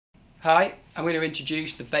Hi, I'm going to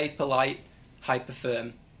introduce the VapourLight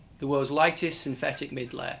HyperTherm, the world's lightest synthetic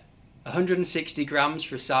mid-layer, 160 grams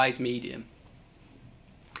for a size medium.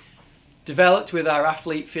 Developed with our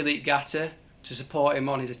athlete Philippe Gatta to support him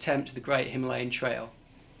on his attempt to the Great Himalayan Trail.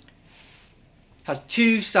 Has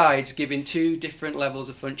two sides giving two different levels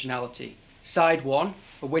of functionality. Side 1,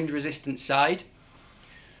 a wind resistant side,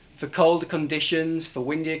 for colder conditions, for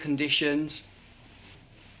windier conditions.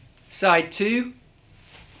 Side 2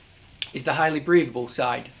 is the highly breathable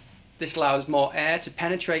side. This allows more air to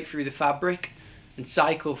penetrate through the fabric and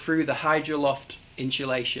cycle through the Hydroloft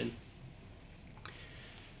insulation.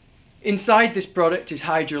 Inside this product is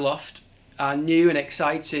Hydroloft, our new and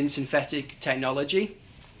exciting synthetic technology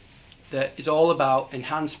that is all about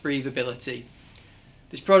enhanced breathability.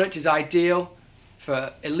 This product is ideal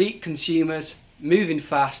for elite consumers moving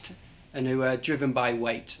fast and who are driven by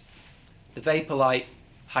weight. The VapourLight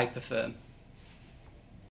HyperTherm.